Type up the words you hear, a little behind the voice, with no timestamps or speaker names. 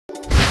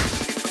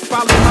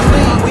follow my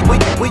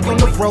lead. We on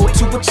the road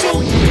to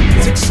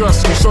achieve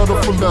success and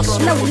settle for less.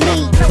 No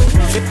need.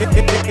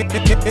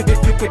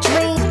 If you could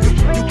dream,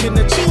 you can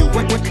achieve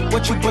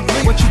what you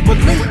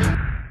believe.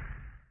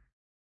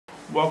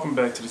 Welcome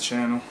back to the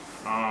channel.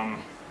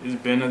 It's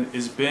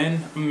been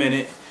a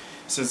minute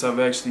since I've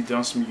actually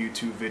done some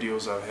YouTube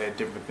videos. I've had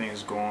different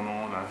things going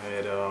on. I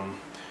had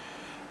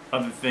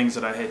other things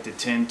that I had to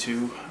tend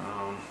to.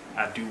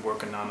 I do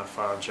work a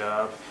 9-to-5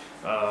 job.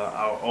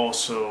 I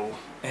also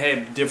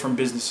had different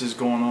businesses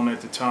going on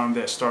at the time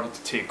that started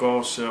to take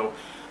off, so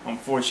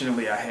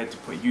unfortunately I had to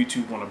put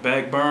YouTube on the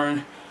back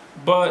burner.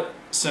 But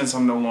since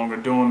I'm no longer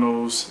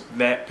doing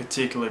that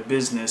particular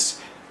business,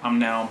 I'm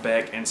now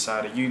back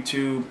inside of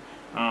YouTube.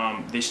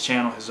 This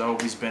channel has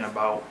always been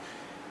about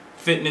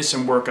fitness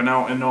and working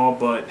out and all,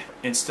 but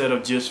instead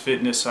of just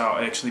fitness,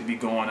 I'll actually be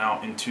going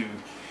out into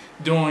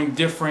doing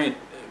different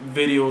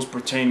videos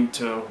pertaining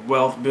to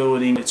wealth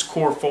building. Its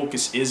core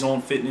focus is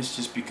on fitness,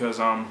 just because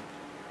I'm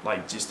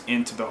like just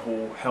into the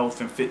whole health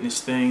and fitness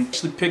thing.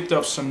 Actually picked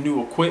up some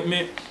new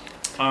equipment.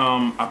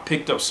 I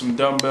picked up some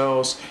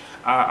dumbbells.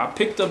 I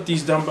picked up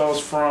these dumbbells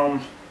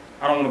from,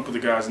 I don't want to put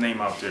the guy's name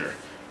out there,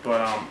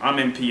 but I'm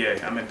in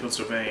PA, I'm in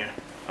Pennsylvania.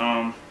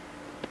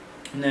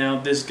 Now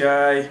this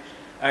guy,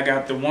 I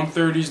got the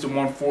 130s, the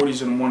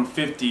 140s, and the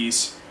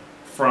 150s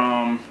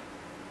from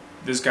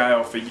this guy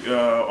off of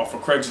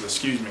Craigslist,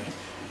 excuse me.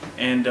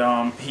 And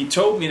he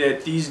told me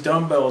that these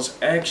dumbbells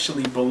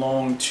actually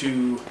belong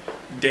to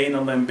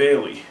Dana Lynn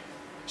Bailey.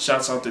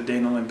 Shouts out to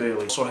Dana Lynn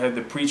Bailey. So I have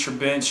the Preacher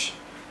Bench.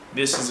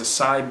 This is a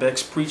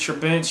Cybex Preacher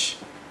Bench.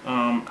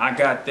 I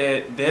got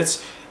that.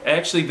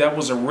 That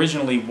was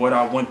originally what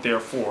I went there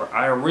for.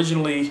 I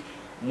originally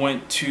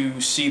went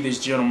to see this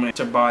gentleman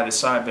to buy the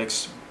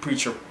Cybex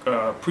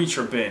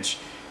Preacher Bench,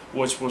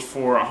 which was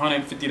for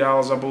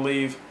 $150, I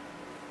believe.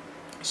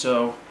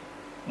 So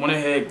went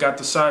ahead, got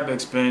the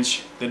Cybex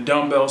bench. The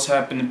dumbbells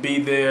happened to be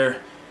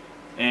there,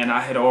 and I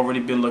had already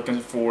been looking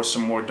for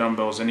some more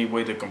dumbbells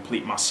anyway to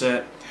complete my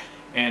set.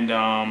 And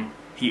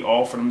he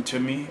offered them to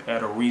me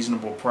at a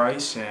reasonable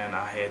price, and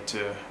I had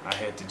to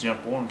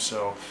jump on them.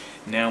 So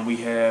now we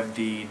have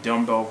the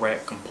dumbbell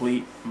rack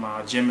complete.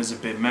 My gym is a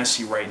bit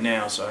messy right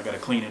now, so I got to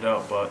clean it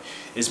up. But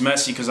it's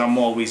messy because I'm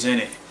always in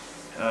it.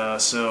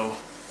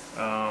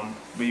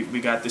 We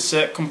got the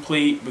set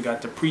complete. We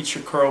got the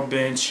Preacher Curl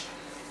Bench.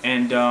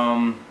 And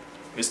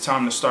it's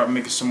time to start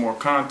making some more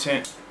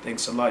content.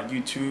 Thanks a lot,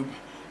 YouTube.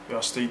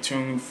 Y'all stay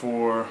tuned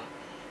for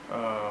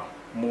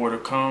more to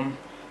come.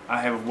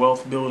 I have a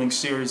wealth building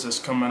series that's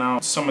coming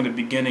out. Some of the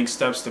beginning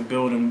steps to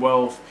building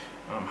wealth,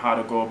 how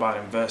to go about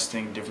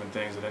investing, different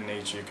things of that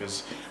nature,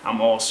 because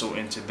I'm also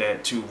into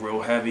that too,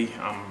 real heavy.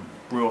 I'm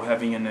real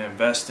heavy into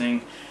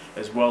investing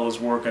as well as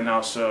working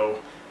out.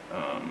 So,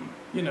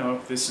 you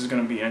know, this is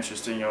going to be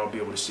interesting. Y'all will be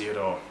able to see it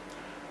all.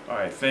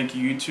 Alright, thank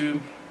you,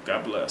 YouTube.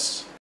 God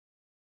bless.